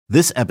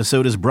This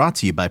episode is brought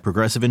to you by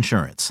Progressive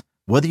Insurance.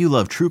 Whether you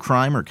love true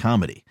crime or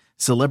comedy,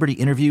 celebrity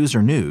interviews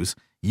or news,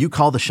 you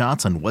call the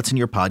shots on what's in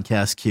your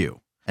podcast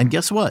queue. And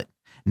guess what?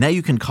 Now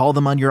you can call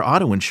them on your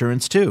auto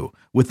insurance too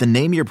with the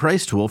Name Your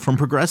Price tool from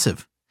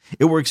Progressive.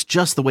 It works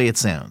just the way it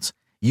sounds.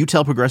 You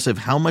tell Progressive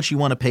how much you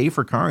want to pay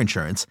for car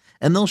insurance,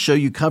 and they'll show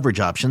you coverage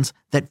options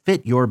that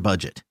fit your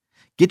budget.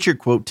 Get your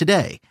quote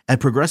today at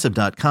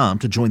Progressive.com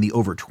to join the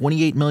over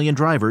 28 million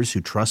drivers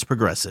who trust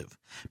Progressive.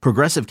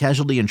 Progressive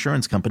Casualty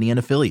Insurance Company and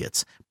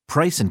Affiliates.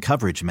 Price and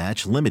coverage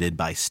match limited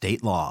by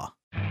state law.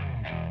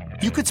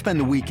 You could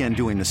spend the weekend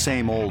doing the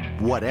same old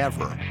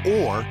whatever,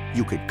 or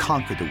you could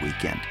conquer the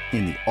weekend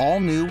in the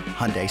all-new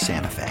Hyundai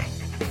Santa Fe.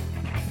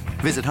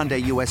 Visit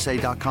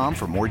HyundaiUSA.com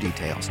for more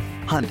details.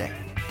 Hyundai,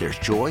 there's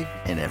joy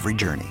in every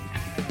journey.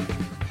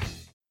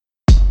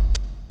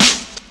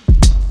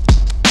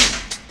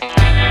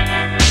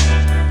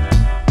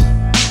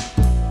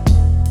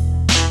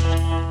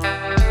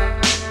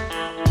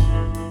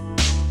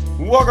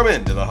 Welcome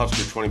into the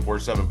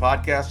Husker247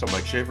 Podcast. I'm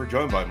Mike Schaefer,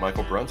 joined by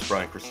Michael Bruntz,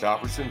 Brian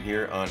Christopherson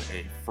here on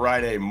a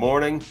Friday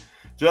morning.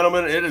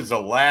 Gentlemen, it is the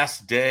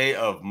last day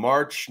of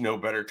March. No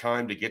better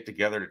time to get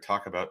together to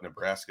talk about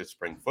Nebraska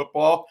spring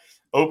football.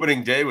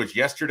 Opening day was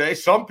yesterday.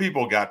 Some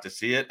people got to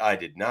see it. I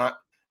did not.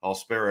 I'll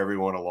spare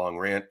everyone a long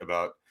rant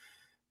about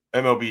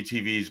MLB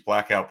TV's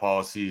blackout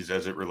policies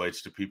as it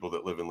relates to people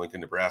that live in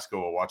Lincoln, Nebraska,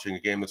 while watching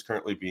a game that's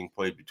currently being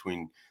played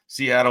between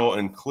Seattle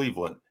and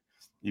Cleveland.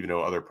 Even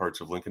though other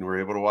parts of Lincoln were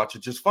able to watch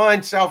it just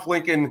fine. South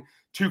Lincoln,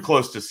 too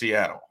close to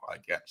Seattle, I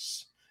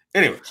guess.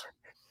 Anyways,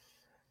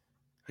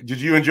 did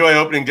you enjoy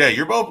opening day?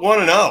 You're both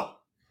 1-0.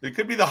 It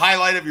could be the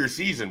highlight of your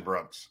season,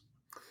 Brooks.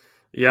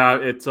 Yeah,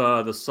 it's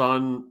the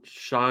sun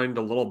shined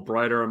a little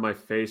brighter on my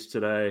face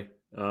today.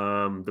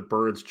 The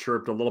birds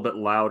chirped a little bit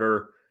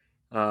louder.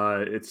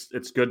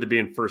 It's good to be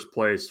in first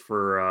place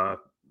for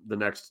the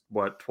next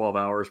 12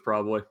 hours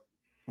probably.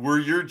 Were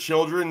your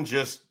children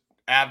just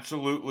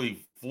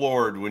absolutely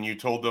floored when you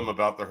told them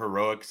about the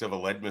heroics of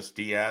Aledmus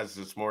Diaz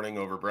this morning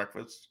over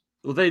breakfast?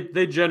 Well,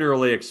 they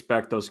generally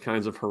expect those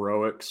kinds of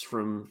heroics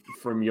from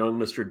young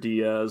Mr.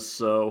 Diaz,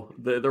 so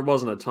there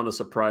wasn't a ton of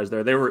surprise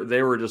there. They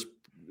were just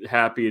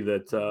happy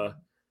that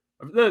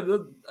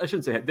I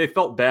shouldn't say they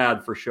felt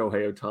bad for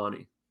Shohei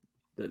Ohtani.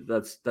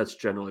 That's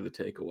generally the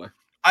takeaway.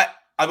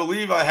 I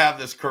believe I have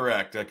this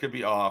correct. I could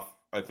be off.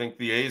 I think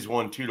the A's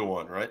won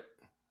 2-1, right?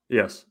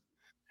 Yes.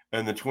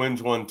 And the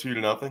Twins won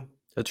 2-0.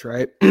 That's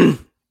right.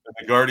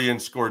 The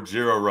Guardians scored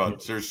 0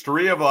 runs. There's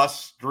 3 of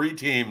us, 3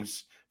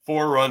 teams,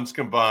 4 runs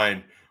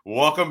combined.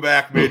 Welcome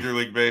back, Major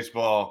League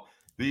Baseball.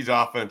 These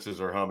offenses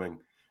are humming.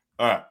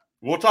 All right.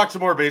 We'll talk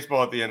some more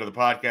baseball at the end of the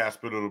podcast,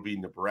 but it'll be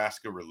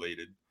Nebraska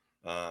related.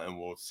 And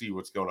we'll see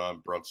what's going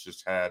on. Bruntz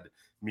just had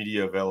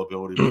media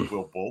availability with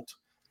Will Bolt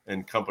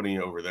and company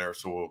over there.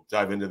 So we'll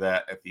dive into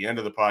that at the end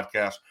of the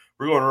podcast.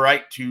 We're going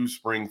right to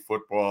spring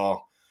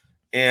football.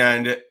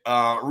 And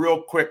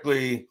real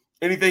quickly,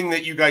 anything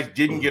that you guys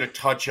didn't get a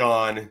touch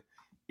on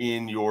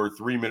in your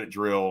 3-minute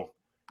drill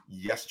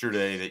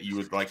yesterday that you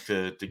would like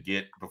to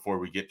get before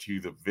we get to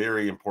the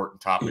very important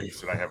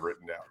topics that I have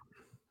written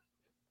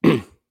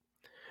down?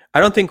 I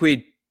don't think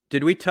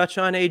did we touch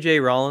on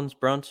AJ Rollins,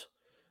 Bruntz?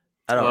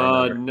 I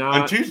don't remember.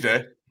 On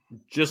Tuesday.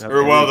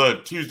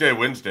 The Tuesday,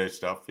 Wednesday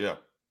stuff. Yeah.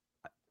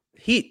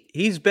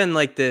 He's been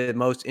like the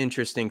most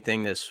interesting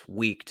thing this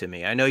week to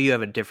me. I know you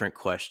have a different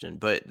question,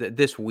 but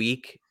this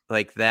week,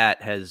 like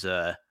that has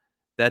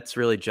that's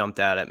really jumped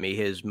out at me,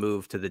 his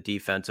move to the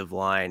defensive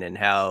line and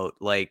how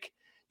like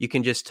you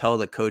can just tell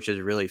the coaches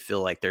really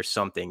feel like there's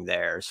something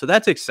there. So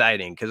that's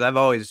exciting because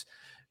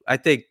I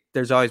think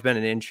there's always been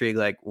an intrigue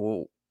like,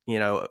 well, you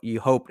know, you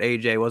hoped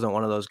AJ wasn't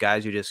one of those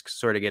guys who just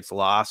sort of gets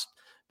lost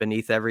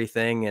beneath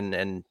everything.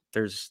 And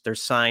there's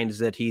signs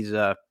that he's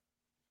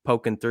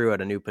poking through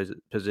at a new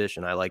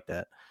position. I like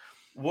that.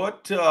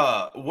 What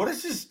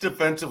does his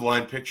defensive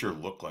line picture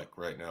look like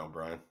right now,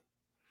 Brian?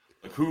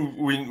 Like who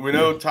we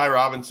know Ty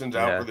Robinson's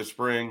out for the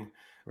spring.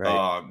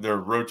 Right. They're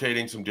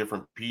rotating some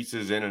different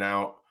pieces in and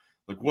out.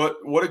 Like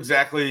what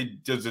exactly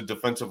does the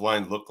defensive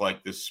line look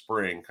like this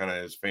spring, kind of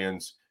as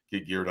fans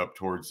get geared up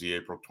towards the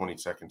April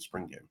 22nd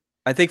spring game?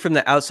 I think from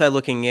the outside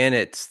looking in,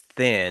 it's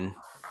thin,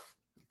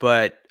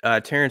 but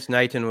Terrence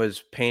Knighton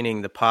was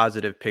painting the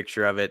positive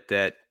picture of it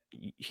that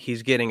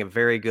he's getting a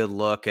very good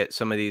look at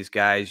some of these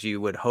guys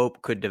you would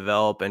hope could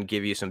develop and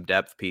give you some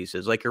depth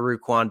pieces like a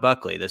Ruquan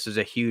Buckley. This is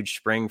a huge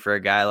spring for a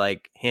guy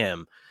like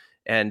him.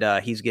 And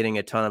he's getting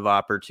a ton of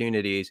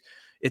opportunities.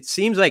 It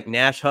seems like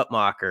Nash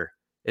Hutmacher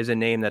is a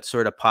name that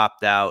sort of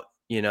popped out,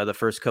 you know, the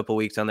first couple of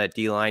weeks on that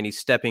D-line. He's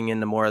stepping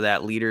into more of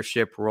that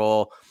leadership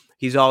role.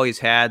 He's always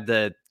had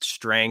the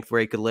strength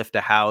where he could lift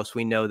a house.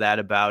 We know that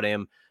about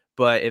him.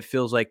 But it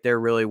feels like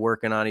they're really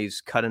working on he's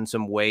cutting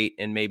some weight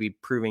and maybe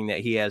proving that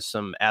he has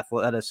some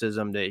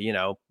athleticism to, you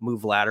know,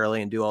 move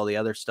laterally and do all the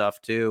other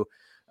stuff too,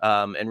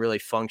 and really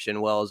function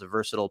well as a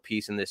versatile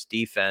piece in this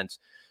defense.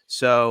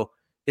 So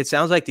it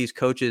sounds like these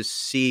coaches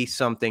see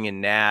something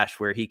in Nash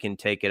where he can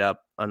take it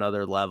up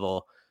another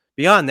level.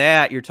 Beyond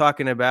that, you're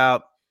talking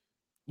about,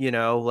 you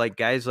know, like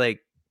guys like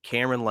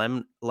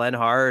Cameron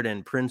Lenhart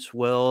and Prince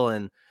Will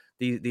and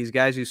these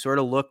guys who sort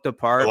of looked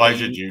apart.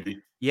 Elijah Jeudy.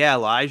 Yeah,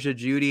 Elijah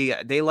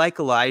Jeudy. They like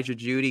Elijah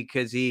Jeudy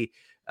because he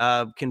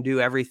can do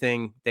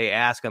everything they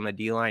ask on the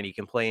D-line. He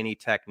can play any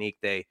technique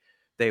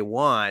they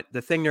want.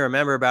 The thing to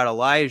remember about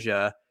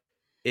Elijah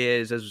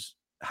is, as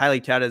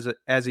highly touted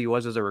as he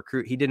was as a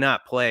recruit, he did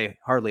not play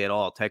hardly at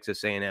all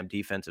Texas A&M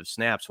defensive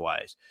snaps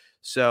wise.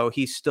 So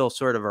he's still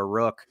sort of a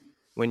rook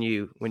when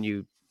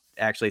you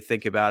actually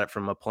think about it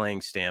from a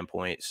playing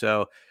standpoint.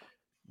 So,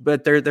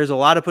 but there's a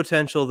lot of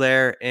potential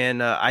there.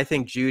 And I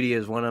think Jeudy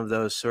is one of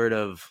those sort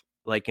of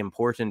like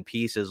important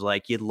pieces.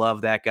 Like you'd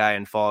love that guy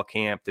in fall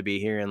camp to be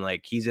hearing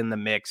like he's in the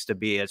mix to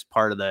be as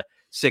part of the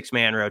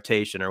 6-man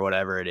rotation or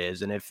whatever it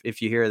is. And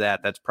if you hear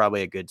that, that's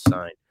probably a good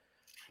sign.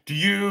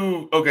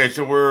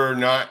 So we're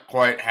not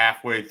quite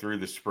halfway through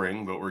the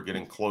spring, but we're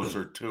getting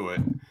closer to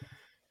it.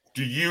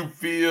 Do you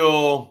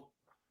feel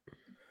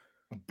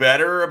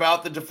better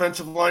about the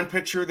defensive line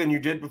picture than you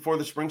did before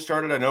the spring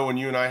started? I know when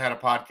you and I had a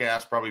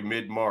podcast, probably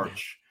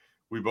mid-March,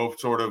 we both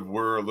sort of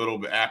were a little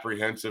bit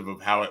apprehensive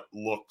of how it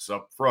looks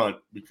up front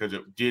because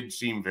it did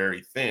seem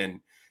very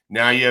thin.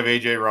 Now you have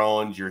A.J.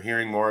 Rollins. You're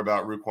hearing more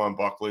about Ruquan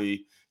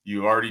Buckley.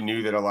 You already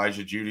knew that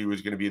Elijah Jeudy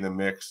was going to be in the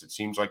mix. It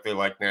seems like they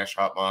like Nash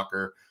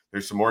Hotmacher.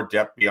 There's some more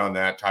depth beyond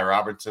that. Ty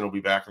Robinson will be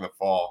back in the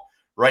fall.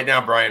 Right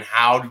now, Brian,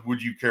 how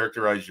would you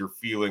characterize your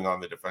feeling on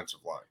the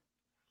defensive line?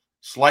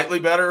 Slightly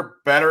better,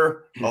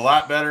 a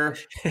lot better,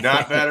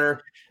 not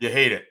better. You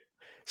hate it.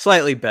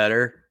 Slightly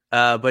better,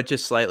 but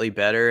just slightly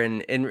better.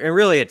 And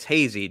really it's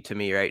hazy to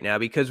me right now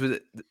because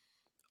with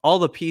all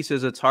the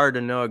pieces, it's hard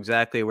to know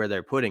exactly where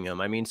they're putting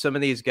them. I mean, some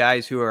of these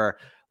guys who are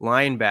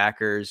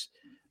linebackers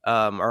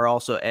are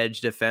also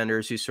edge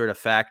defenders who sort of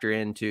factor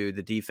into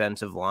the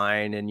defensive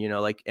line. And,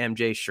 like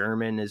MJ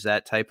Sherman is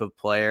that type of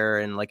player,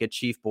 and like a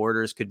Chief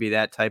Borders could be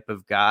that type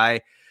of guy.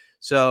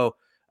 So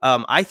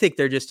I think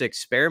they're just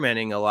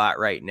experimenting a lot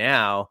right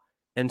now.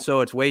 And so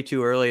it's way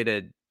too early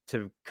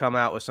to come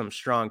out with some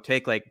strong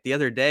take. Like the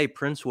other day,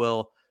 Prince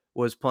Will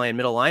was playing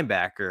middle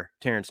linebacker,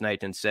 Terrence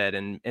Knighton said,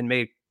 and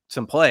made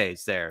some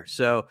plays there.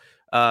 So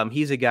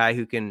he's a guy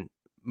who can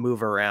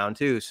move around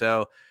too.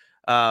 So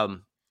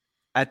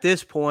at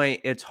this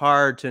point, it's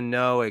hard to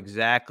know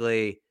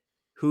exactly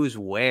who's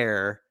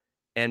where.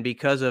 And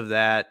because of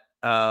that,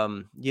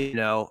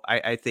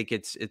 I think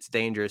it's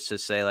dangerous to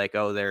say like,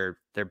 oh,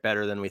 they're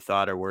better than we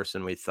thought or worse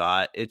than we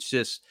thought. It's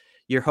just,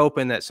 you're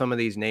hoping that some of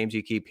these names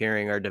you keep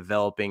hearing are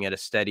developing at a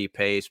steady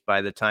pace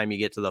by the time you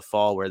get to the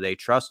fall where they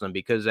trust them.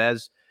 Because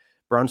as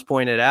Bruns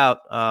pointed out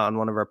on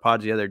one of our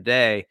pods the other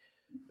day,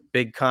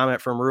 big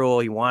comment from Rule,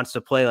 he wants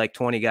to play like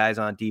 20 guys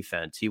on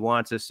defense. He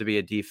wants this to be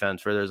a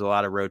defense where there's a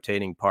lot of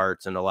rotating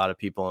parts and a lot of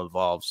people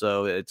involved.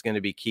 So it's going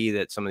to be key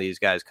that some of these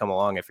guys come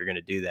along if you're going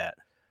to do that.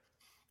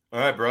 All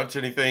right, Bruns,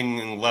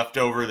 anything left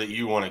over that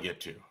you want to get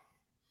to?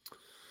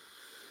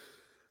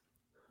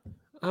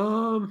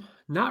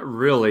 Not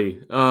really.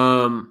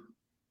 I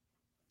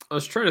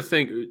was trying to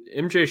think.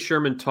 MJ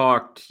Sherman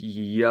talked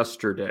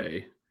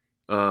yesterday.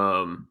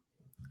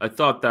 I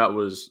thought that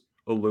was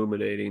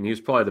illuminating.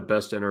 He's probably the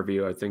best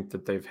interview I think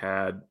that they've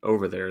had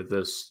over there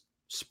this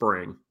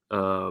spring.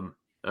 And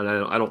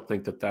I don't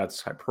think that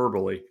that's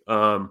hyperbole.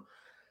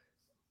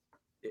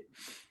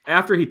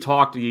 After he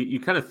talked, you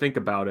kind of think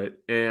about it,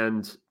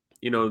 and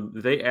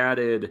they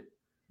added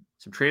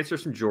some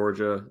transfers from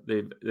Georgia.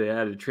 They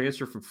added a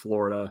transfer from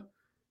Florida.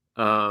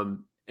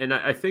 And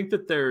I think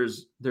that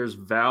there's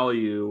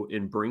value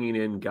in bringing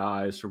in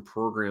guys from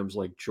programs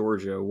like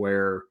Georgia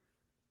where,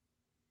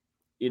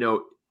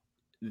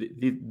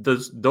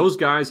 those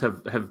guys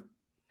have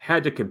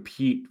had to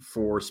compete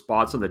for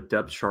spots on the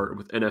depth chart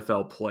with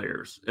NFL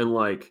players and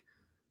like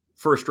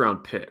first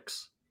round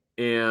picks.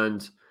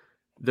 And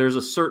there's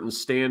a certain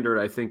standard,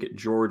 I think, at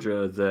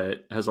Georgia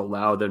that has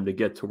allowed them to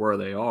get to where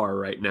they are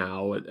right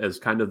now as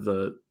kind of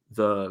the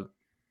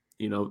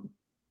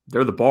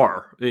they're the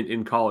bar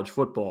in college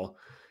football.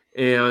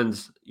 And,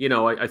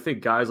 I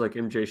think guys like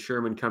MJ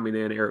Sherman coming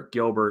in, Eric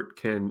Gilbert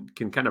can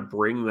kind of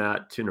bring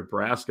that to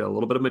Nebraska, a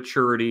little bit of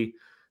maturity,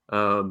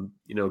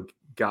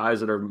 guys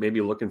that are maybe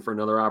looking for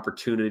another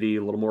opportunity,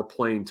 a little more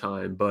playing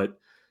time. But,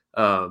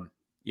 I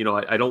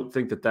don't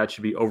think that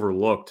should be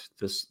overlooked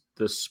this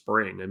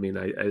spring. I mean,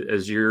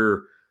 as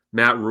you're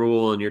Matt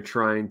Rule and you're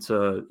trying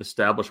to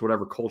establish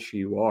whatever culture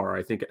you are,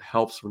 I think it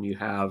helps when you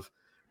have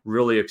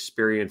really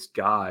experienced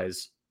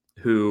guys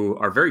who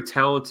are very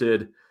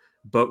talented,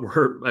 but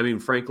were,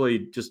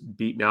 frankly, just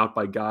beaten out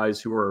by guys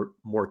who are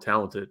more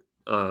talented,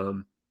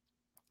 on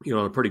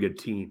a pretty good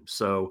team.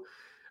 So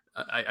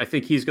I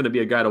think he's going to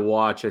be a guy to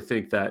watch. I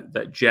think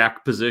that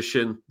Jack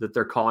position that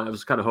they're calling, I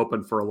was kind of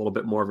hoping for a little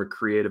bit more of a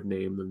creative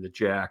name than the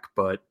Jack,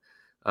 but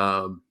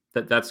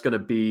that's going to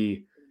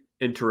be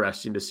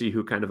interesting to see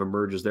who kind of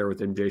emerges there with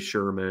MJ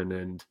Sherman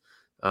and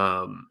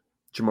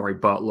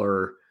Jamari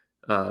Butler,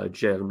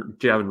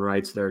 Javin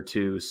Wright's there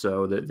too.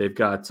 So that they've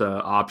got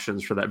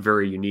options for that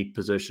very unique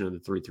position in the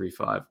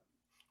 3-3-5.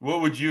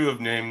 What would you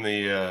have named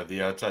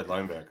the outside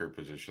linebacker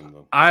position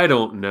though? I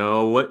don't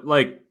know what,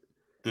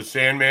 The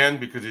Sandman,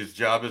 because his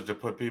job is to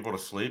put people to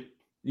sleep.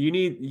 You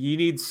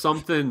need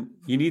something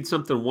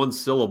one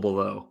syllable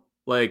though.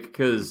 Like,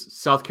 because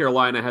South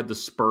Carolina had the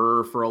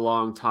Spur for a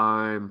long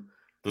time.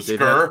 The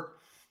Skur?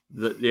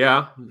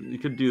 Yeah, you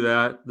could do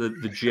that.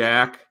 The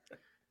Jack.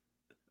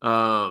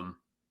 I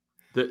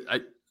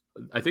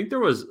think there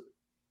was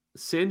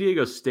San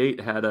Diego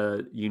State had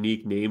a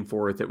unique name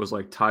for it that was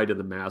like tied to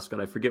the mascot.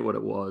 I forget what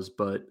it was,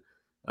 but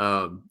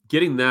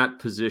getting that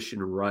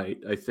position right,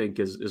 I think,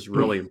 is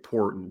really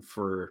important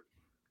for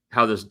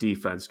how this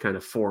defense kind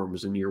of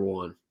forms in year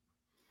one.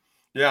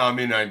 Yeah, I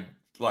mean, I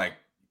like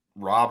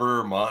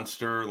robber,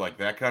 monster, like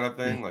that kind of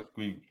thing. Like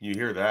you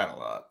hear that a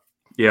lot.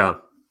 Yeah.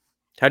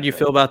 How do you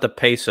feel about the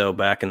peso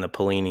back in the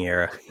Pelini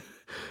era?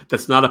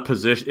 That's not a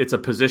position. It's a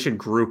position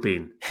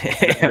grouping.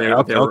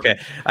 Okay.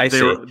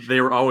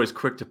 They were always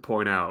quick to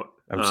point out.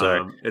 I'm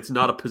sorry. It's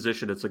not a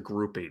position. It's a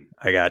grouping.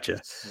 I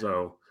gotcha.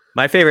 So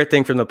my favorite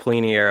thing from the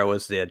Pelini era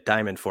was the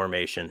diamond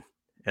formation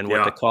and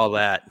what to call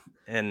that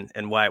and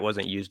why it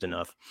wasn't used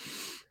enough.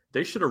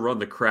 They should have run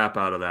the crap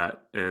out of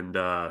that. And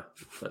I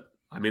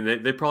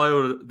mean, they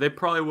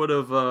probably would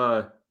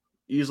have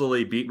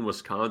easily beaten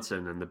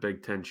Wisconsin in the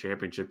Big Ten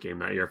championship game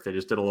that year if they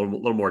just did a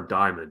little more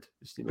diamond.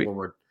 Just need a little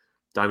more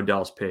Diamond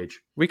Dallas Page.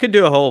 We could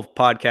do a whole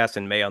podcast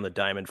in May on the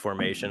diamond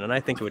formation, and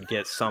I think it would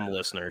get some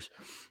listeners.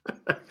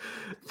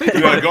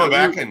 Going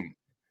back and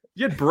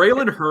you had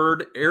Braylon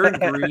Hurd, Aaron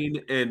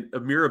Green, and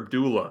Amir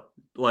Abdullah.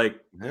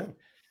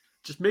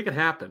 Just make it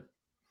happen.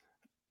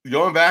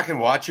 Going back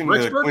and watching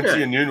the Quincy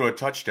Enunwa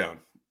touchdown,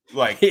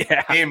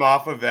 came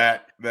off of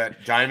that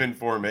diamond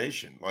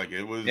formation. Like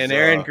it was. And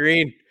Aaron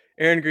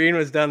Green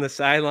was down the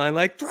sideline,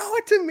 like, throw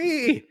it to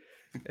me.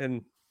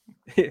 And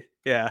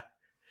yeah.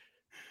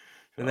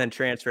 And then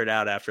transferred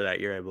out after that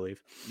year, I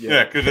believe.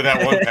 Yeah, because of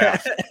that one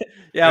pass.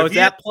 Yeah, it was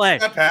that play.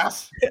 That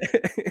pass.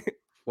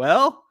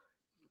 Well,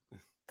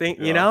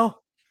 you know.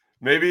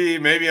 Maybe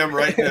I'm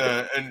writing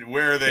and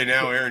where are they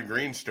now Aaron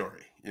Green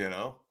story,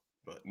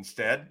 But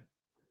instead,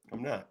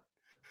 I'm not.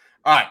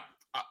 All right.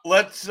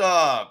 Let's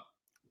all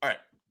right.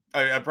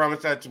 I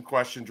promised I had some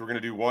questions. We're going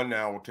to do one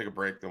now. We'll take a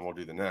break, then we'll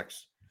do the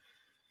next.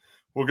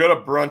 We'll go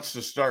to Brunts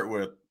to start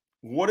with.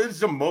 What is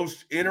the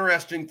most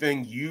interesting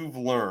thing you've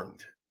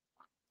learned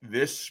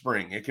this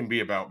spring? It can be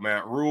about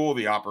Matt Rule,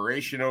 the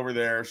operation over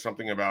there,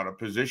 something about a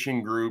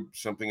position group,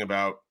 something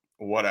about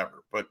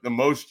whatever. But the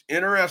most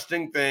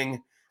interesting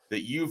thing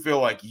that you feel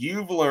like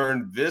you've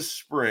learned this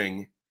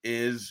spring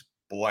is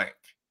blank.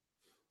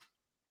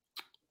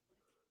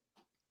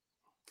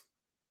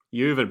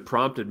 You even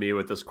prompted me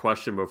with this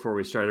question before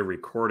we started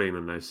recording,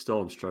 and I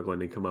still am struggling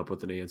to come up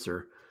with an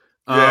answer.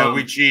 Yeah,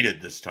 we cheated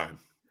this time.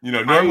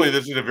 Normally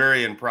this is a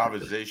very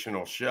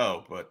improvisational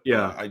show, but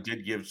I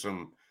did give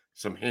some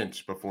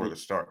hints before the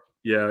start.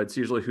 Yeah, it's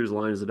usually whose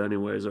line is it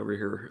anyways over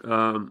here.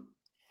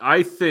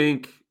 I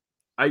think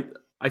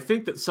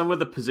that some of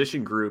the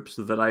position groups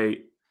that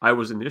I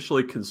was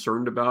initially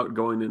concerned about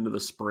going into the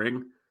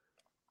spring,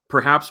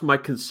 perhaps my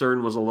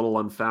concern was a little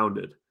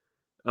unfounded.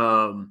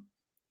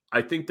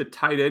 I think the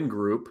tight end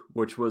group,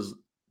 which was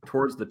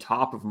towards the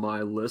top of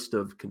my list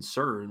of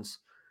concerns,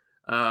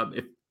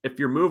 if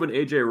you're moving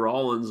AJ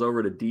Rollins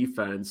over to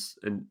defense,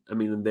 and I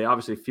mean they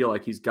obviously feel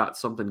like he's got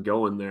something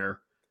going there.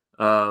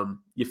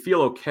 You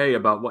feel okay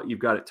about what you've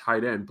got at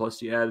tight end.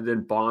 Plus, you added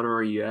in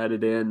Bonner, you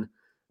added in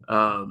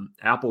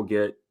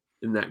Applegate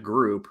in that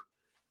group.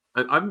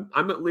 I'm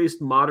at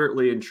least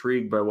moderately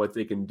intrigued by what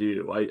they can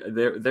do.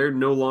 They're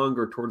no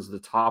longer towards the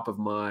top of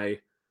my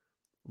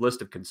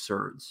list of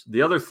concerns.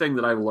 The other thing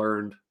that I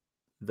learned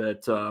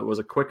that was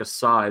a quick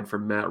aside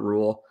from Matt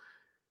Rule,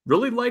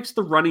 really likes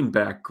the running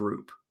back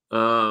group.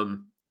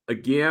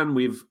 Again,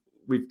 we've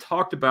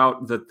talked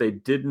about that they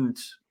didn't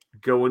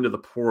go into the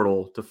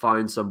portal to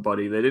find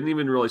somebody. They didn't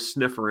even really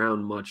sniff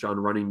around much on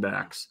running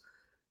backs.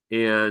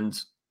 And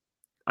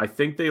I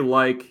think they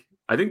like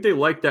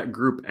that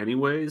group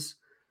anyways.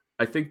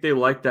 I think they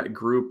like that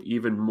group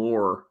even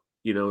more,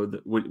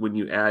 when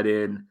you add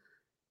in,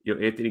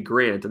 Anthony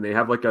Grant, and they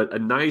have like a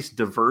nice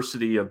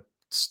diversity of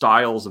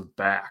styles of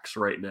backs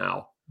right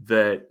now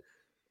that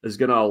is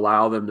going to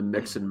allow them to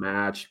mix and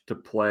match, to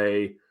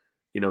play,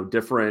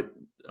 different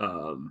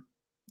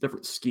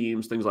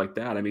schemes, things like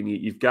that. I mean,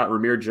 you've got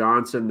Ramir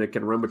Johnson that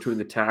can run between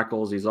the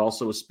tackles. He's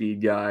also a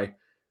speed guy.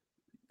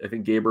 I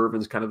think Gabe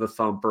Irvin's kind of the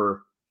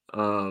thumper.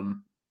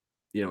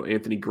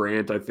 Anthony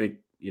Grant, I think,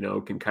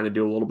 can kind of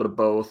do a little bit of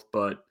both,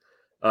 but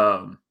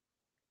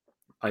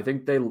I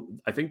think they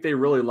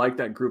really like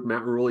that group.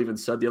 Matt Rule even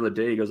said the other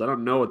day, he goes, I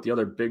don't know what the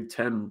other Big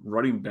Ten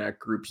running back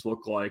groups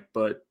look like,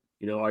 but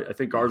I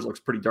think ours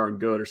looks pretty darn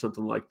good, or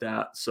something like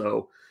that.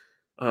 So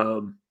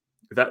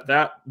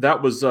that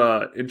was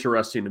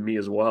interesting to me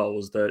as well,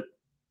 was that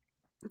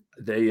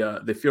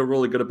they feel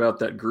really good about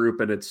that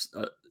group, and it's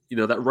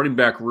that running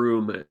back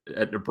room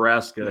at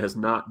Nebraska has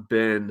not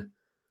been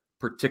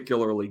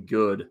particularly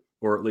good,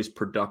 or at least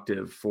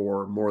productive,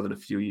 for more than a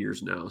few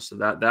years now. So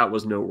that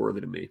was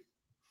noteworthy to me.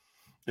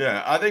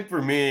 Yeah, I think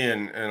for me,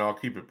 and I'll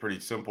keep it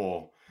pretty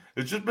simple,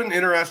 it's just been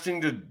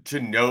interesting to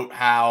note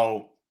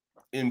how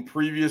in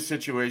previous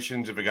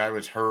situations, if a guy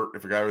was hurt,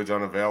 if a guy was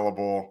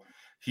unavailable,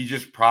 he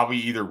just probably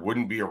either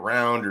wouldn't be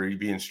around or he'd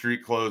be in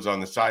street clothes on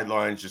the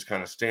sidelines, just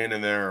kind of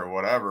standing there or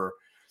whatever.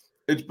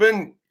 It's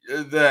been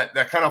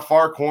that kind of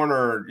far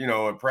corner,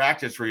 at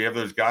practice where you have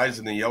those guys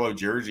in the yellow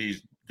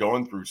jerseys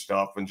going through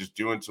stuff and just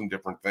doing some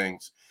different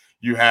things.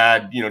 You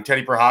had,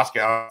 Teddy Prohaska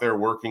out there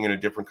working in a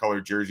different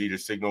colored jersey to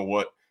signal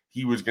what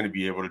he was going to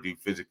be able to do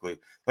physically.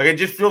 Like, it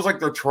just feels like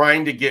they're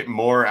trying to get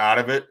more out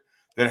of it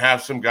than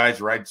have some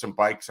guys ride some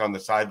bikes on the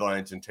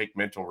sidelines and take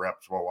mental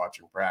reps while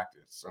watching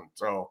practice. And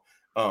so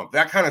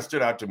that kind of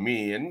stood out to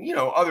me. And,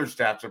 other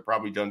staffs have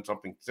probably done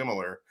something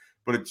similar,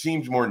 but it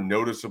seems more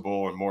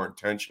noticeable and more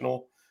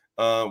intentional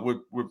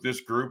with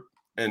this group.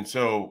 And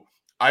so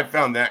I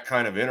found that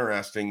kind of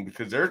interesting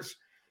because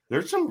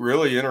there's some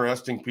really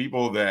interesting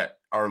people that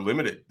are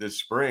limited this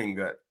spring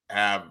that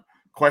have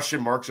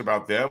question marks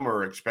about them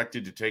or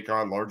expected to take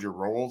on larger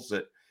roles,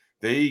 that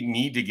they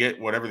need to get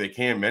whatever they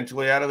can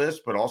mentally out of this,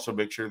 but also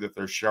make sure that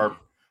they're sharp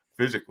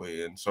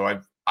physically. And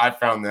so I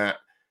found that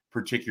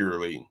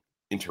particularly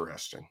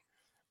interesting.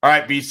 All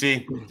right,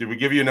 BC, did we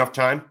give you enough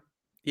time?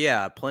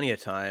 Yeah, plenty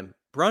of time.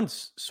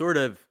 Brunt's sort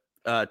of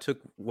took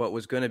what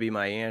was going to be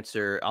my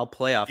answer. I'll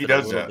play off it a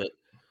little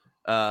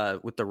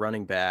bit with the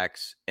running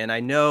backs. And I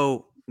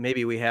know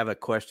maybe we have a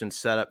question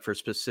set up for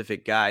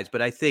specific guys,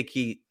 but I think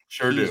he's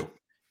do.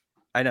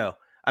 I know.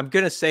 I'm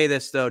going to say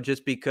this, though,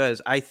 just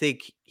because I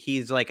think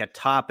he's like a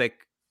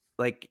topic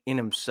like in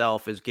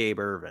himself is Gabe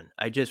Ervin.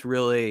 I just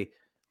really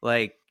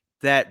like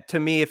that. To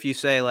me, if you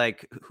say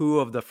like who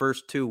of the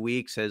first 2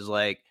 weeks has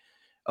like,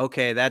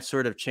 okay, that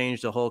sort of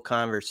changed the whole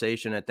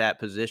conversation at that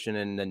position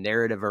and the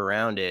narrative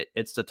around it,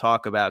 it's to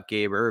talk about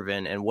Gabe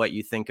Ervin and what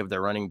you think of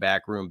the running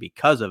back room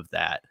because of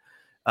that.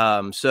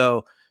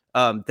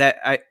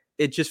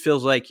 It just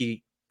feels like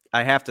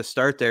I have to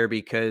start there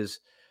because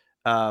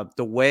the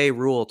way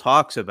Rule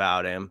talks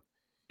about him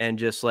and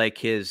just like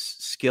his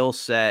skill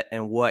set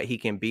and what he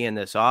can be in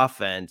this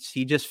offense,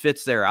 he just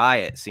fits their eye,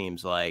 it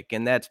seems like.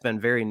 And that's been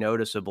very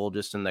noticeable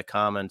just in the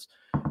comments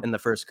in the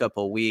first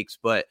couple of weeks.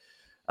 But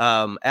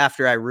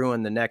after I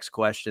ruin the next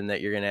question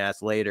that you're going to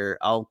ask later,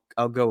 I'll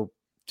go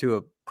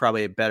to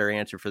probably a better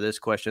answer for this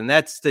question.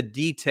 That's the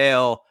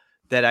detail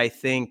that I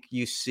think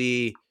you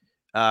see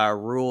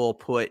Rule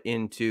put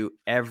into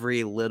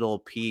every little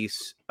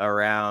piece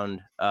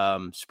around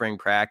spring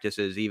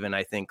practices, even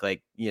I think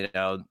like,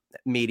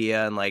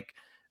 media and like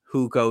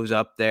who goes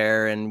up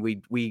there. And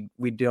we're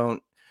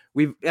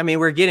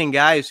getting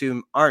guys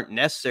who aren't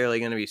necessarily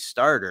going to be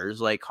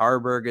starters. Like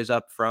Harburg is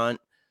up front,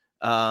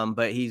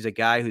 but he's a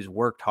guy who's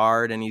worked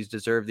hard and he's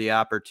deserved the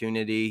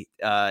opportunity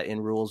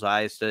in Rule's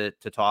eyes to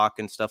talk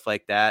and stuff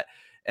like that.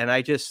 And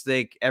I just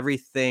think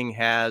everything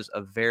has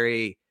a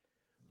very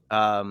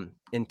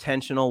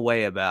intentional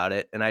way about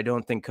it. And I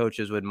don't think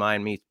coaches would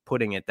mind me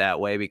putting it that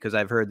way because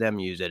I've heard them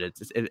use it.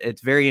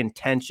 It's very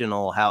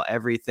intentional how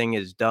everything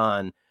is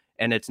done.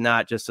 And it's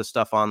not just the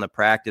stuff on the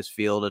practice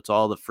field. It's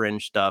all the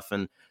fringe stuff.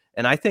 And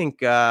I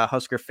think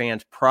Husker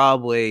fans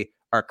probably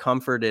are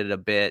comforted a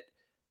bit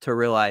to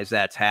realize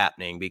that's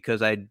happening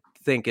because I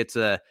think it's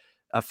a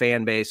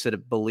fan base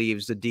that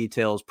believes the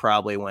details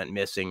probably went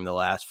missing the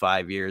last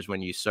 5 years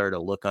when you start to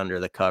look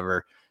under the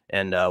cover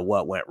and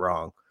what went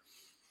wrong.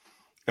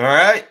 All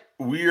right.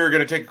 We are going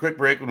to take a quick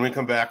break. When we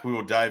come back, we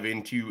will dive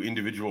into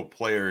individual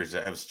players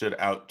that have stood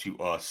out to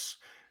us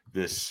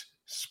this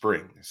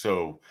spring.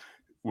 So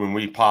when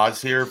we pause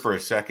here for a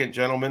second,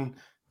 gentlemen,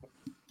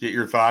 get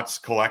your thoughts,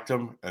 collect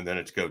them, and then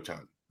it's go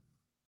time.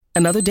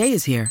 Another day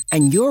is here,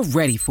 and you're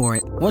ready for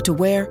it. What to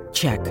wear?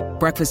 Check.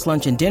 Breakfast,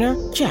 lunch, and dinner?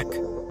 Check.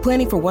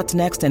 Planning for what's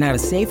next and how to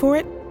save for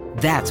it?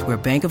 That's where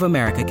Bank of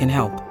America can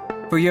help.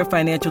 For your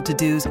financial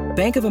to-dos,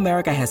 Bank of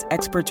America has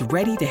experts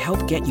ready to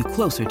help get you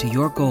closer to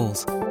your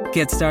goals.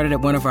 Get started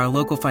at one of our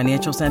local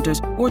financial centers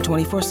or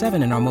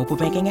 24/7 in our mobile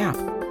banking app.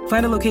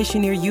 Find a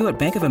location near you at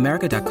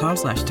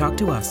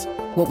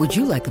bankofamerica.com/talktous. What would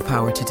you like the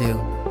power to do?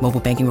 Mobile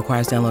banking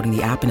requires downloading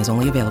the app and is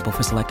only available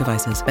for select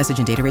devices. Message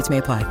and data rates may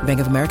apply. Bank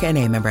of America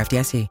N.A., member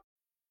FDIC.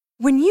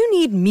 When you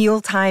need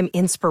mealtime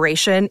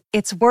inspiration,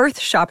 it's worth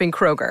shopping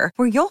Kroger,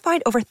 where you'll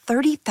find over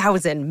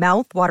 30,000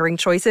 mouth-watering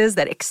choices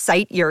that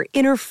excite your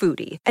inner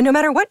foodie. And no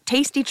matter what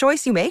tasty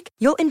choice you make,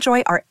 you'll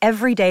enjoy our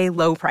everyday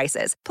low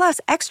prices, plus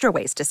extra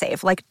ways to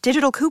save, like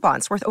digital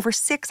coupons worth over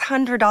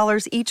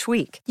 $600 each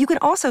week. You can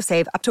also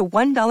save up to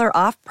 $1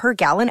 off per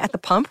gallon at the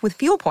pump with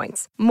fuel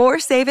points. More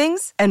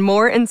savings and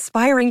more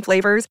inspiring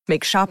flavors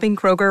make shopping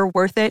Kroger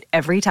worth it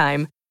every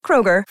time.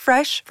 Kroger,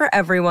 fresh for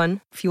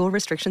everyone. Fuel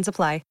restrictions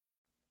apply.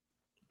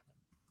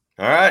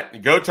 All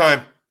right, go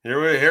time.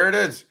 Here it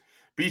is.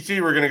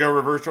 BC, we're going to go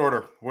reverse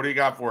order. What do you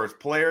got for us?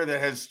 Player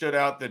that has stood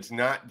out that's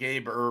not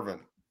Gabe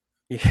Ervin.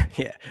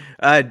 Yeah.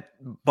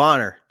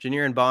 Bonner,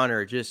 Janiran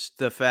Bonner, just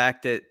the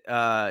fact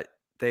that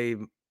they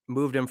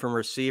moved him from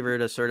receiver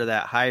to sort of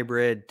that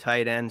hybrid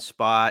tight end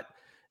spot.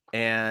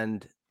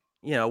 And,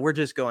 we're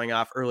just going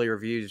off early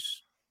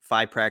reviews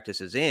 5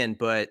 practices in,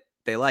 but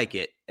they like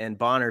it. And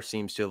Bonner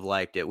seems to have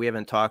liked it. We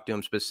haven't talked to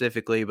him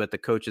specifically, but the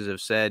coaches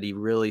have said he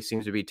really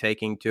seems to be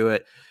taking to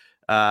it.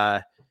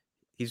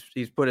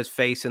 He's put his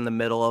face in the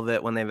middle of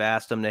it when they've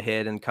asked him to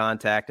hit and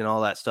contact and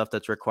all that stuff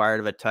that's required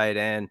of a tight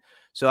end.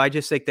 So I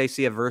just think they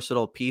see a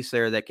versatile piece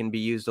there that can be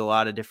used a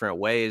lot of different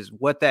ways.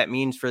 What that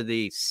means for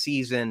the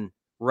season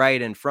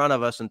right in front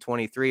of us in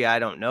 23, I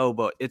don't know,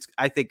 but it's,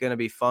 I think, going to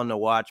be fun to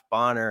watch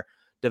Bonner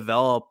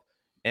develop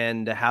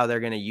and how they're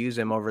going to use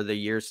him over the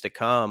years to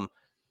come.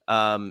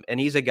 And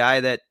he's a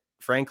guy that,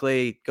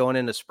 frankly, going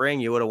into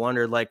spring, you would have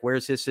wondered, like,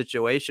 where's his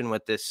situation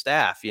with this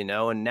staff, you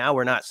know? And now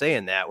we're not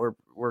saying that.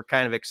 We're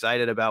kind of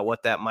excited about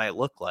what that might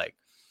look like.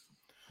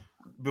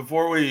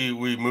 Before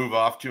we move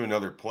off to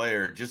another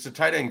player, just the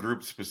tight end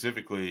group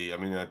specifically, I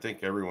mean, I think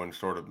everyone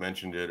sort of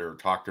mentioned it or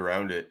talked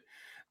around it.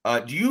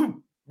 Do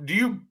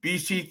you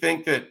BC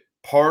think that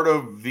part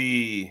of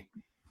the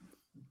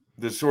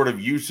sort of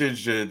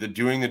usage, the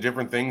doing the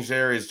different things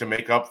there is to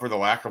make up for the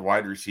lack of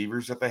wide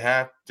receivers that they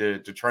have to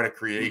try to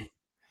create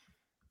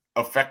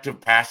effective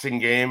passing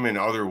game in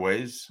other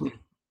ways?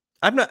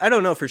 I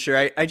don't know for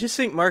sure. I just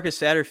think Marcus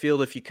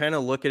Satterfield, if you kind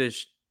of look at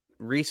his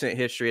recent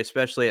history,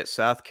 especially at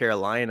South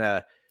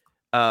Carolina,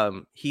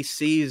 he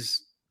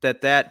sees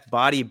that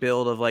body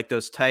build of like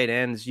those tight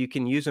ends, you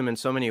can use them in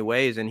so many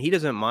ways. And he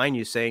doesn't mind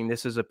you saying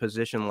this is a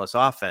positionless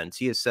offense.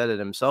 He has said it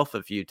himself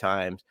a few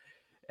times.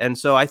 And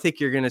so I think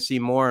you're going to see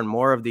more and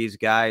more of these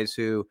guys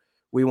who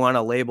we want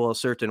to label a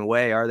certain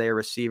way. Are they a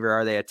receiver?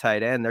 Are they a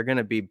tight end? They're going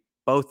to be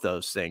both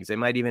those things. They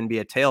might even be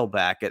a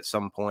tailback at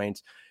some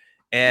points.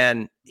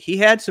 And he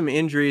had some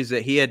injuries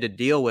that he had to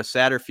deal with,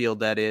 Satterfield,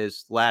 that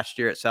is, last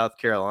year at South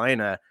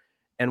Carolina.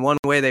 And one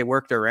way they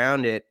worked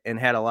around it and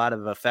had a lot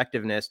of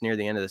effectiveness near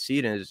the end of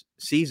the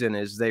season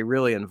is they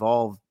really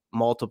involved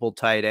multiple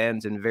tight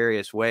ends in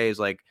various ways.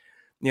 Like,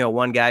 you know,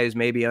 one guy who's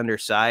maybe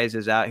undersized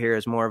is out here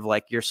as more of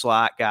like your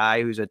slot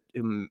guy who's a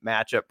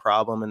matchup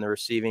problem in the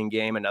receiving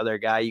game. Another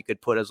guy you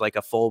could put as like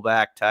a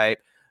fullback type.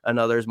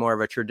 Another's more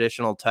of a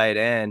traditional tight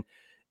end.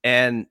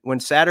 And when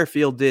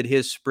Satterfield did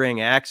his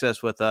spring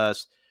access with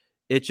us,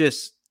 it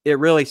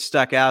really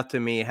stuck out to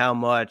me how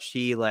much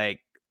he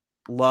like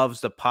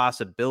loves the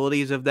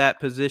possibilities of that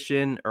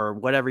position, or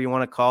whatever you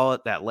want to call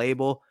it, that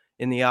label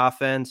in the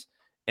offense,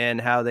 and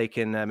how they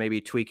can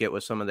maybe tweak it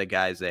with some of the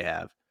guys they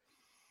have.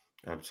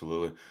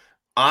 Absolutely.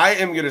 I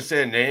am going to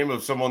say a name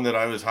of someone that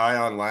I was high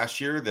on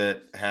last year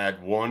that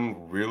had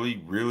one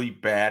really, really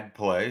bad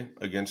play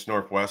against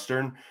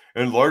Northwestern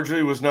and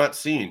largely was not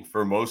seen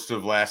for most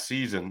of last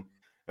season.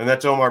 And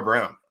that's Omar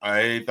Brown.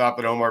 I thought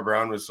that Omar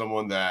Brown was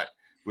someone that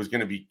was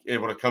going to be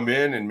able to come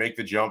in and make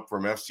the jump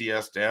from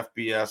FCS to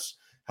FBS,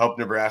 help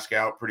Nebraska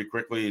out pretty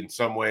quickly in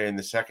some way in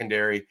the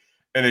secondary.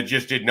 And it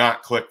just did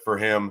not click for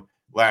him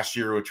last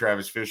year with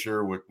Travis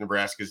Fisher, with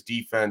Nebraska's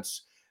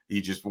defense. He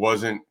just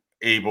wasn't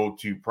able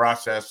to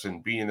process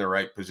and be in the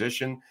right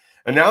position.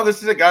 And now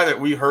this is a guy that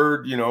we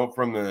heard, you know,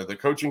 from the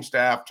coaching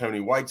staff. Tony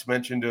White's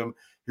mentioned him.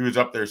 He was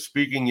up there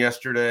speaking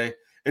yesterday.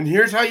 And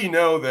here's how you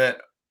know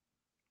that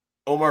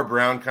Omar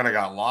Brown kind of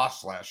got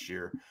lost last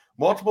year.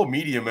 Multiple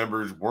media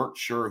members weren't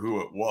sure who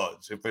it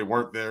was if they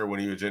weren't there when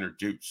he was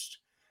introduced,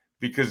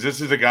 because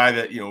this is a guy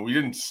that, you know, we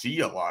didn't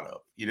see a lot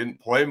of. He didn't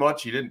play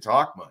much. He didn't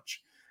talk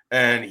much.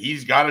 And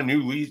he's got a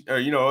new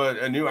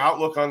a new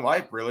outlook on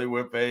life, really,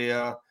 with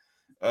a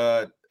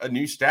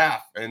new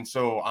staff. And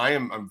so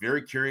I'm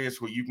very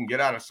curious what you can get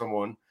out of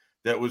someone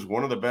that was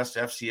one of the best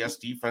FCS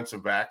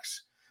defensive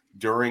backs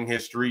during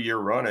his 3-year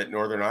run at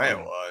Northern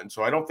Iowa. And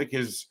so I don't think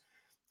his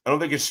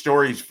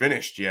story is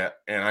finished yet.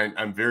 And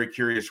I'm very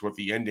curious what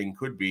the ending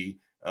could be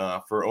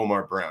for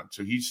Omar Brown.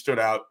 So he stood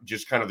out,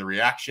 just kind of the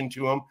reaction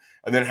to him,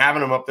 and then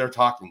having him up there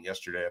talking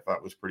yesterday, I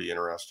thought was pretty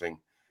interesting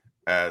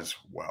as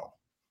well.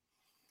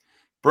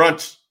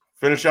 Brunt,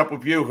 finish up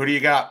with you. Who do you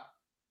got?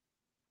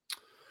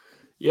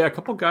 Yeah, a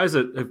couple guys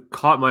that have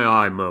caught my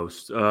eye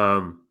most.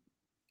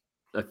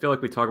 I feel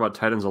like we talk about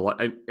tight ends a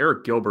lot.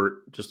 Eric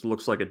Gilbert just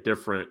looks like a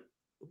different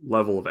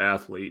level of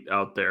athlete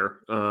out there.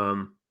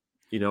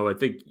 You know, I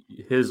think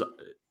his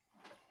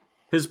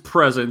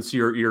presence,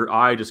 your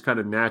eye just kind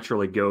of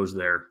naturally goes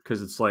there,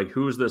 because it's like,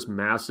 who is this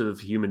massive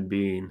human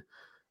being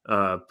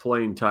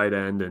playing tight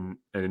end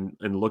and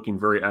looking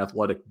very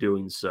athletic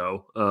doing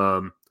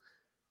so.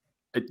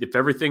 If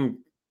everything,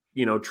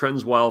 you know,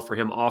 trends well for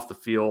him off the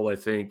field, I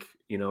think,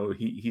 you know,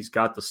 he's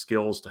got the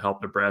skills to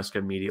help Nebraska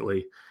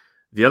immediately.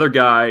 The other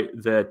guy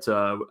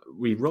that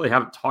we really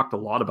haven't talked a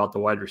lot about the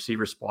wide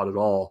receiver spot at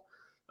all,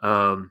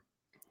 it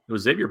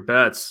was Xavier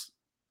Betts.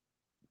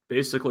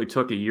 Basically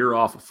took a year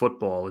off of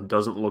football and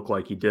doesn't look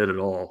like he did at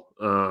all.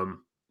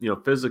 You know,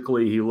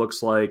 physically, he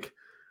looks like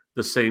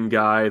the same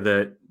guy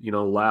that, you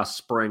know, last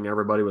spring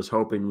everybody was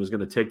hoping was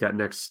going to take that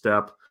next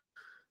step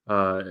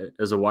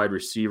as a wide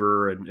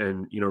receiver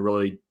and, you know,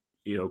 really,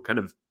 you know, kind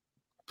of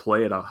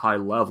play at a high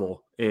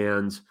level.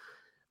 And,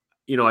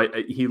 you know,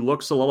 he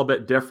looks a little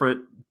bit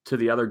different to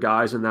the other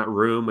guys in that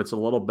room. It's a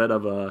little bit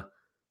of a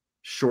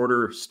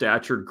shorter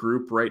statured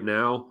group right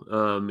now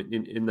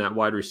in that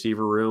wide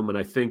receiver room. And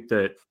I think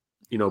that,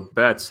 you know,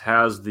 Betts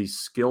has the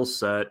skill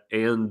set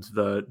and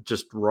the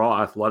just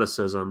raw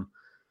athleticism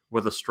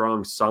with a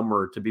strong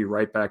summer to be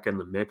right back in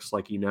the mix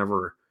like he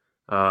never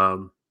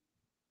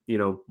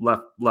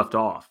left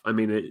off. I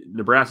mean,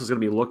 Nebraska's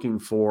going to be looking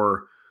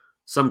for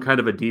some kind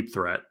of a deep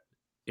threat,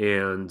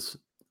 and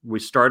we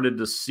started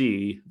to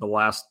see the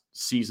last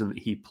season that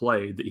he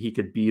played that he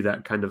could be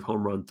that kind of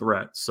home run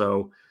threat.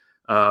 So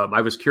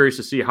I was curious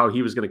to see how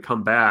he was going to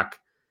come back.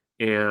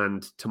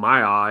 And to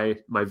my eye,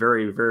 my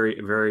very, very,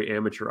 very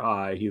amateur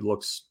eye, he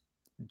looks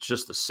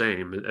just the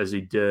same as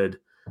he did,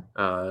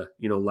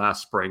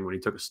 last spring when he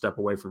took a step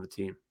away from the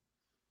team.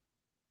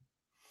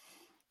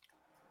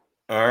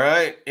 All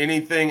right.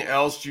 Anything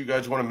else you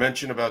guys want to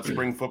mention about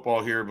spring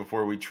football here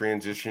before we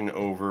transition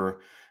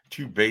over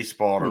to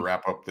baseball to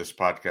wrap up this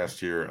podcast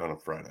here on a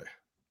Friday?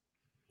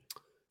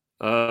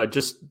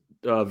 Just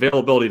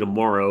availability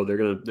tomorrow. They're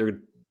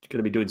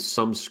gonna be doing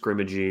some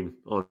scrimmaging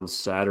on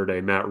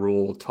Saturday. Matt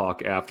Rule will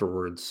talk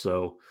afterwards,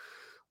 so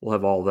we'll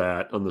have all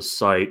that on the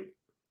site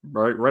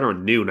right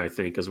around noon, I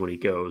think, is when he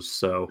goes.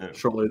 So yeah.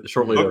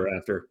 shortly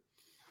thereafter.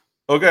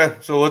 Okay,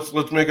 so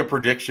let's make a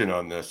prediction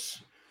on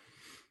this.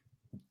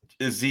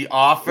 Is the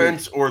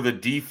offense or the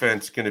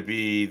defense going to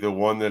be the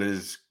one that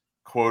is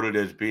quoted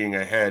as being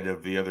ahead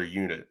of the other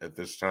unit at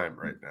this time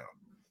right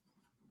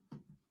now?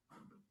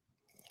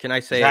 Can I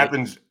say it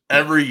happens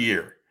every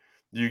year?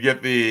 You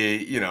get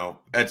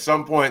at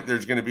some point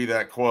there's going to be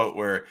that quote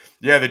where,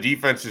 yeah, the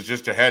defense is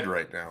just ahead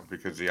right now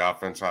because the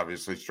offense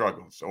obviously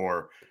struggles,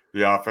 or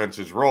the offense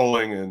is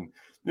rolling and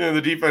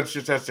the defense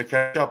just has to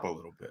catch up a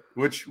little bit.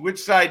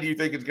 Which side do you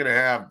think is going to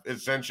have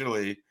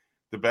essentially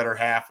the better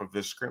half of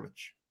this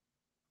scrimmage,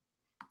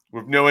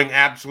 with knowing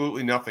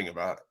absolutely nothing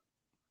about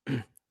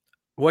it?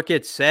 What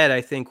gets said,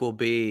 I think, will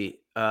be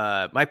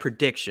my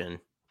prediction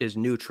is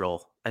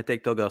neutral. I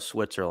think they'll go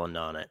Switzerland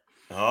on it.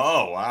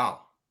 Oh,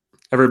 wow.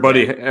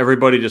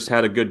 Everybody just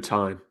had a good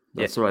time.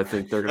 That's what I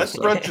think they're going to say.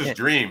 That's Brunch's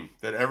dream,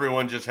 that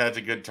everyone just has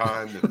a good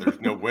time, that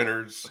there's no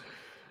winners,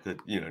 that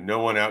no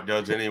one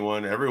outdoes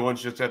anyone.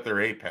 Everyone's just at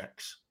their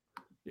apex.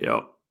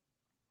 Yep.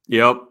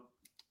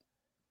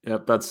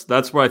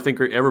 That's why I think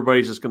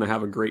everybody's just going to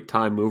have a great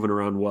time moving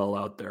around well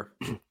out there.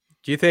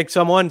 Do you think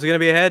someone's going to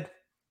be ahead?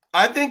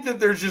 I think that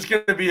there's just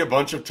going to be a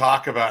bunch of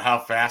talk about how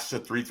fast the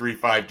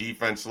 3-3-5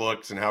 defense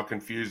looks and how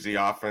confused the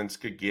offense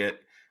could get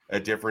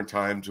at different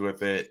times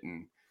with it.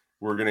 And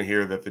we're going to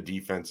hear that the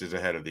defense is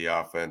ahead of the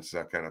offense,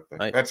 that kind of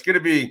thing. That's going to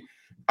be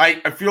 –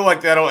 I feel like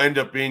that'll end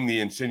up being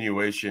the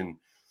insinuation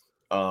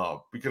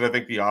because I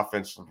think the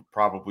offense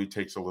probably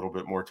takes a little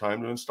bit more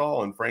time to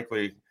install. And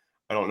frankly,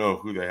 I don't know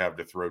who they have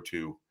to throw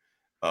to.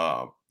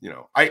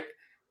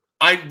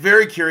 I'm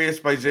very curious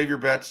by Xavier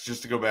Betts,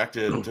 just to go back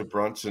to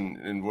Brunson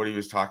and what he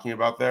was talking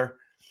about there.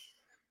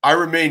 I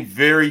remain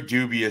very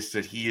dubious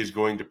that he is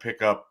going to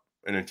pick up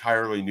an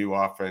entirely new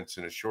offense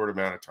in a short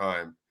amount of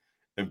time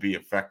and be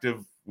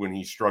effective when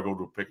he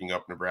struggled with picking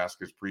up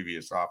Nebraska's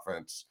previous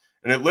offense.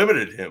 And it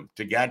limited him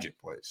to gadget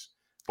plays.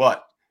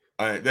 But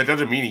that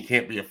doesn't mean he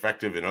can't be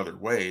effective in other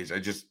ways.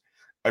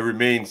 I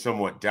remain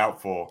somewhat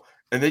doubtful.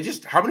 And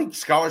how many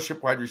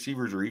scholarship wide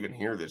receivers are even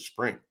here this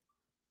spring?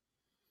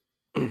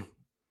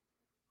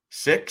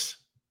 6,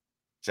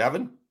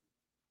 7?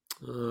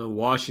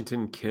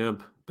 Washington,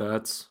 Kemp,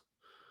 Betts.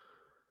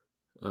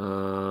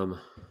 Who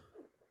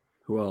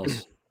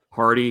else?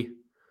 Hardy,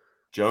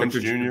 Jones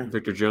Jr.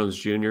 Victor Jones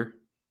Jr.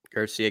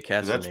 Garcia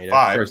Castaneda.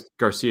 That's 5.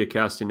 Garcia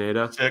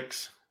Castaneda.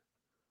 6.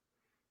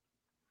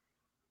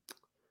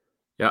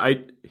 Yeah,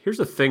 here's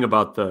the thing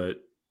about the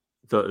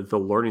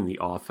learning the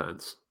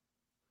offense.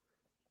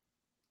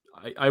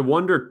 I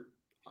wonder.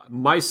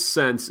 My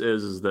sense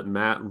is that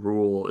Matt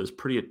Rule is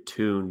pretty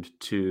attuned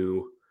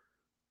to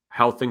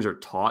how things are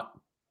taught,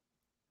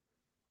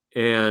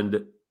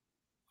 and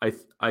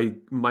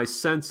my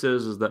sense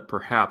is that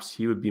perhaps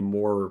he would be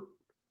more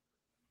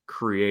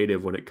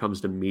creative when it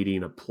comes to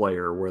meeting a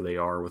player where they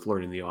are with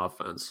learning the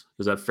offense.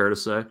 Is that fair to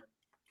say?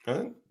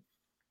 I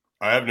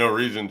have no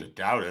reason to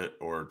doubt it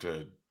or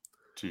to.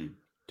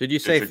 Did you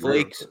say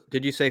Fleeks?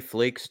 Did you say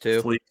Fleeks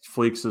too?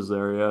 Fleeks is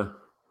there, yeah.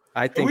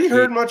 Have we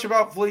heard much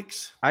about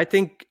Fleeks? I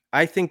think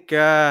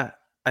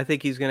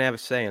he's going to have a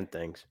say in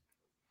things.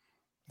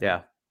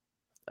 Yeah.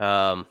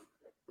 I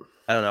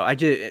don't know.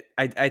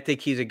 I think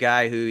he's a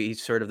guy who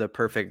he's sort of the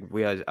perfect,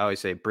 we always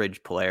say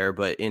bridge player,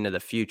 but into the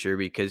future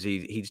because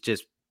he's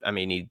just, I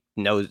mean, he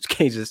knows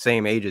he's the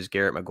same age as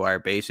Garrett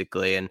McGuire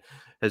basically, and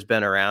has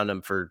been around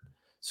him for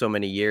so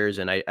many years.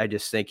 And I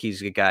just think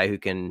he's a guy who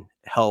can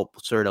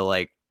help sort of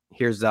like,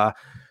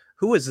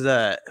 who was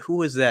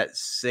that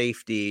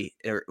safety?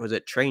 Or was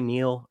it Trey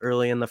Neal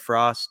early in the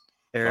Frost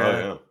era?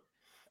 Oh,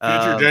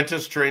 yeah. Future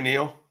dentist Trey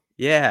Neal.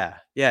 Yeah.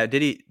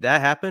 Did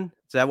that happen?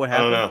 Is that what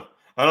happened?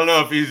 I don't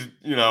know if he's,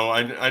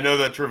 I know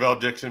that Travell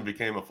Dixon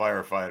became a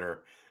firefighter.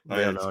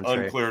 It's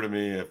unclear to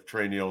me if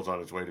Trey Neal's on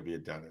his way to be a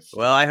dentist.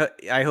 Well,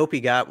 I hope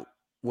he got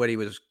what he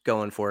was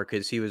going for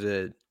because he was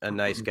a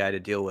nice guy to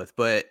deal with.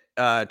 But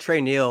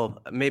Trey Neal,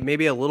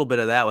 maybe a little bit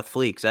of that with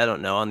Fleeks. I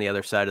don't know, on the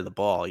other side of the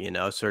ball,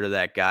 sort of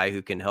that guy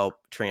who can help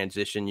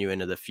transition you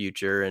into the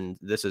future. And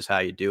this is how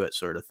you do it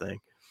sort of thing.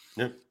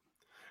 Yep.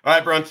 All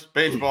right, Bruns,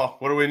 baseball.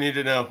 What do we need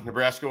to know?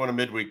 Nebraska won a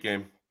midweek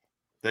game.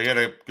 They had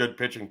a good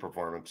pitching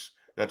performance.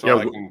 That's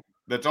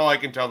That's all I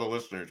can tell the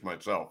listeners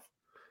myself.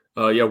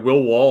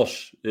 Will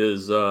Walsh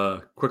is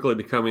quickly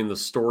becoming the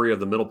story of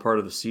the middle part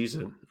of the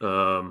season.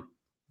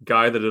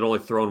 Guy that had only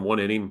thrown one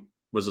inning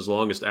was his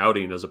longest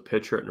outing as a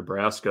pitcher at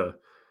Nebraska.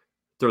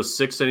 Throws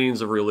 6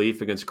 innings of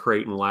relief against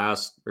Creighton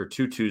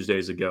two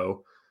Tuesdays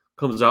ago.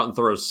 Comes out and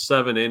throws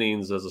 7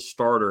 innings as a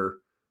starter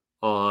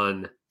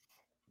on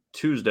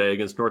Tuesday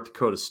against North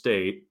Dakota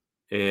State.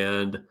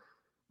 And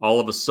all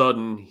of a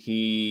sudden,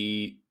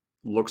 he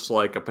looks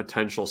like a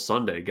potential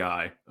Sunday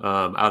guy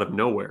out of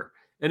nowhere.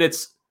 And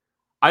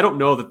I don't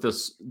know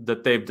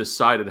that they've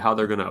decided how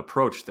they're going to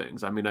approach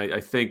things. I mean, I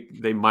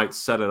think they might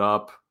set it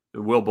up.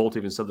 Will Bolt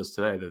even said this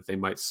today, that they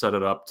might set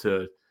it up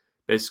to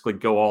basically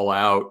go all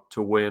out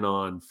to win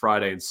on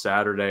Friday and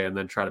Saturday and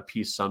then try to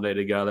piece Sunday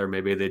together.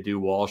 Maybe they do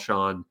Walsh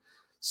on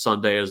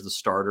Sunday as the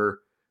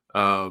starter.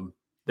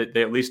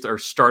 They at least are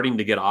starting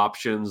to get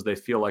options. They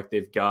feel like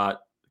they've got,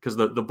 because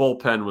the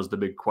bullpen was the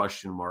big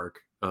question mark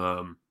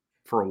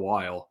for a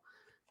while.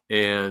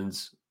 And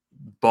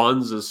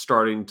Buns is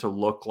starting to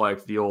look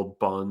like the old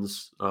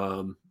Buns.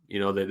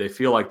 They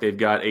feel like they've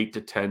got 8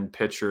 to 10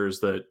 pitchers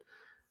that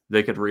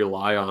they could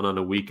rely on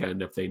a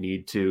weekend if they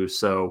need to.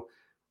 So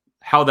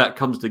how that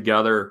comes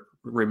together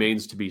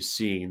remains to be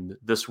seen.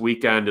 This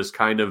weekend is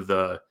kind of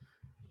the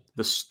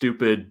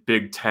stupid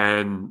Big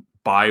Ten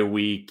bye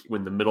week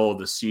in the middle of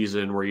the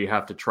season where you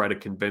have to try to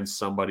convince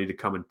somebody to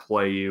come and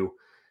play you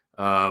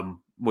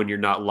when you're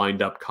not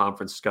lined up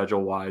conference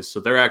schedule wise. So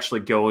they're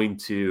actually going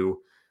to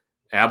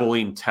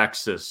Abilene,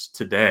 Texas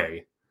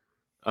today,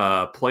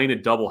 playing a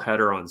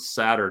doubleheader on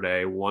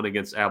Saturday, one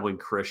against Abilene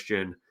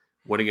Christian,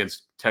 one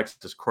against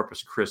Texas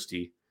Corpus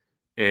Christi,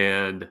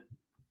 and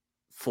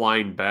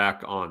flying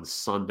back on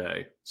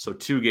Sunday. So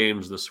 2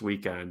 games this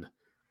weekend.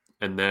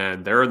 And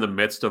then they're in the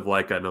midst of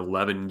like an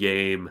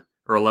 11-day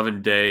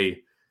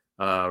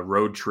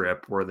road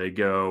trip where they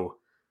go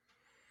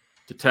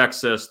to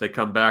Texas, they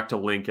come back to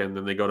Lincoln,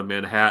 then they go to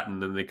Manhattan,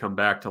 then they come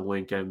back to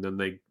Lincoln, then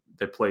they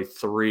play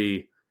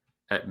 3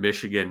 at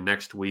Michigan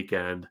next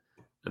weekend,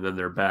 and then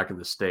they're back in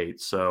the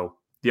state. So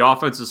the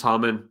offense is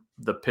humming.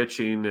 The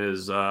pitching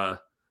is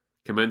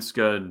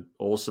Kaminska and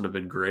Olsen have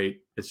been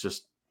great. It's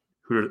just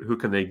who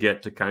can they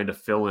get to kind of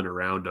fill in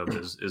around them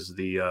is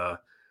the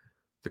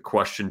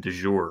question du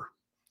jour.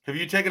 Have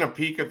you taken a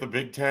peek at the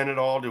Big Ten at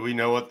all? Do we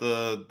know what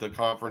the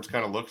conference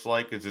kind of looks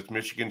like? Is this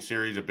Michigan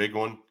series a big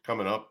one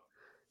coming up?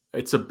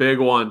 It's a big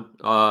one.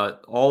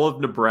 All of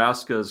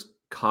Nebraska's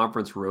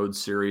conference road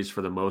series,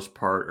 for the most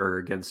part, are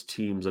against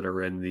teams that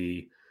are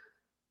in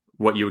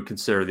what you would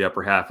consider the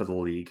upper half of the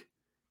league.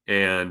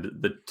 And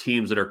the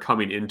teams that are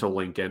coming into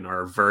Lincoln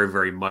are very,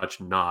 very much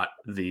not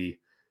the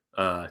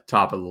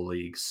top of the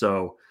league.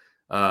 So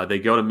they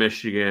go to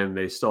Michigan.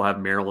 They still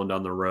have Maryland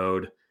on the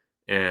road,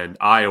 and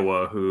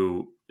Iowa,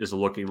 who is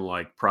looking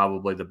like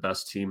probably the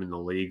best team in the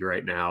league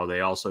right now.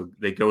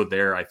 They go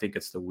there. I think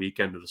it's the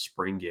weekend of the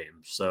spring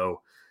game.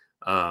 So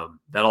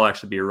that'll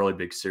actually be a really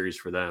big series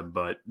for them.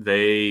 But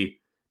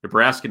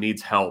Nebraska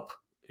needs help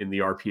in the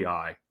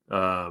RPI.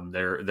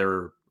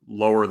 They're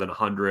lower than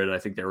 100. I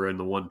think they were in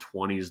the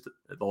 120s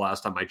the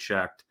last time I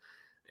checked.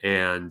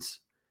 And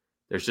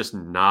there's just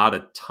not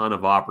a ton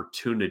of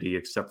opportunity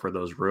except for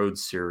those road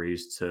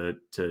series to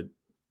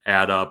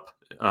add up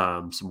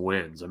some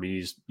wins. I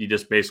mean, you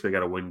just basically got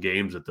to win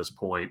games at this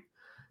point.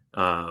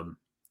 The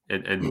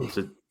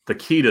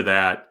key to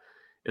that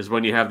is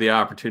when you have the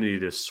opportunity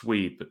to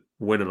sweep,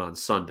 win it on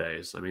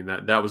Sundays. I mean,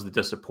 that was the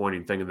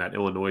disappointing thing in that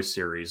Illinois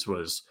series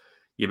was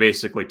you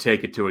basically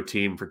take it to a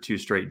team for 2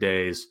 straight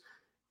days,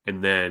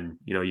 and then,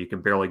 you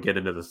can barely get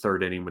into the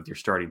 3rd inning with your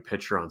starting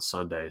pitcher on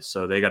Sunday.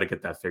 So they got to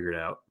get that figured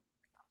out.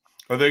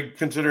 Are they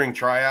considering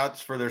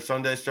tryouts for their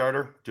Sunday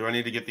starter? Do I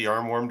need to get the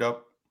arm warmed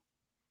up?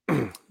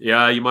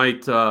 Yeah, you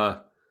might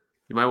want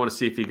to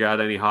see if you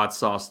got any hot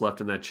sauce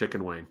left in that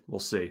chicken wing. We'll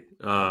see.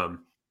 But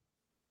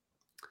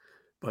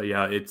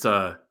yeah, it's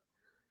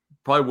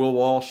probably Will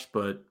Walsh,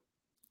 but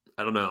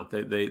I don't know.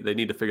 They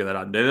need to figure that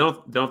out. They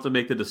don't have to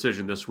make the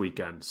decision this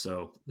weekend,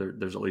 so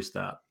there's at least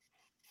that.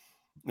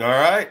 All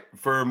right.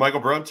 For Michael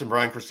Bruntz and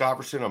Brian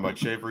Christopherson, I'm Mike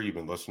Schaefer. You've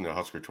been listening to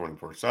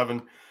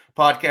Husker247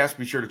 Podcast.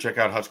 Be sure to check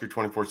out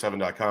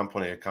Husker247.com.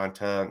 Plenty of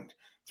content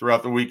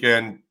throughout the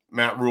weekend.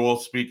 Matt Rule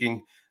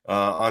speaking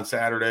on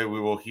Saturday. We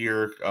will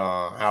hear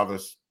how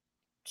this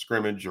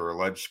scrimmage or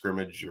alleged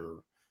scrimmage or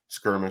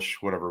skirmish,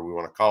 whatever we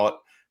want to call it,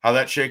 how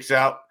that shakes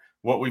out,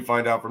 what we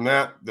find out from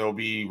that. There'll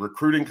be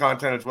recruiting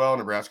content as well.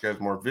 Nebraska has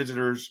more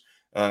visitors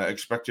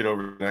expected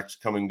over the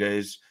next coming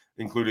days,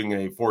 including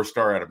a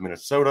 4-star out of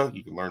Minnesota.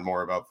 You can learn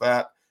more about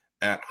that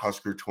at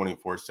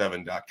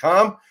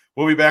Husker247.com.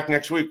 We'll be back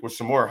next week with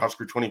some more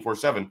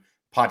Husker247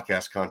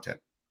 podcast content.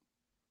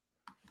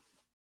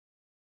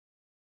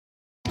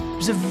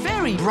 was a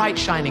very bright,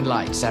 shining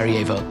light,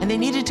 Sarajevo, and they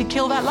needed to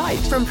kill that light.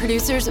 From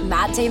producers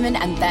Matt Damon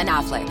and Ben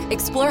Affleck,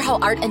 explore how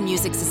art and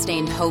music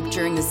sustained hope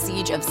during the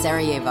siege of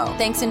Sarajevo,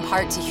 thanks in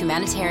part to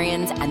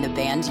humanitarians and the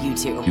band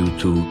U2.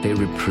 U2, they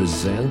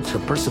represent a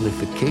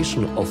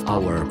personification of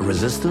our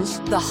resistance.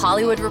 The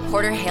Hollywood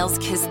Reporter hails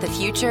Kiss the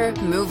Future,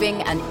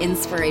 moving and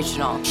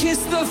inspirational. Kiss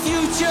the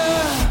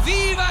future!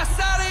 Viva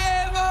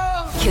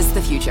Sarajevo! Kiss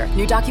the Future.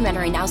 New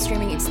documentary now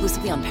streaming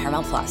exclusively on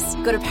Paramount Plus.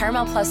 Go to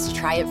Paramount Plus to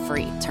try it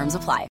free. Terms apply.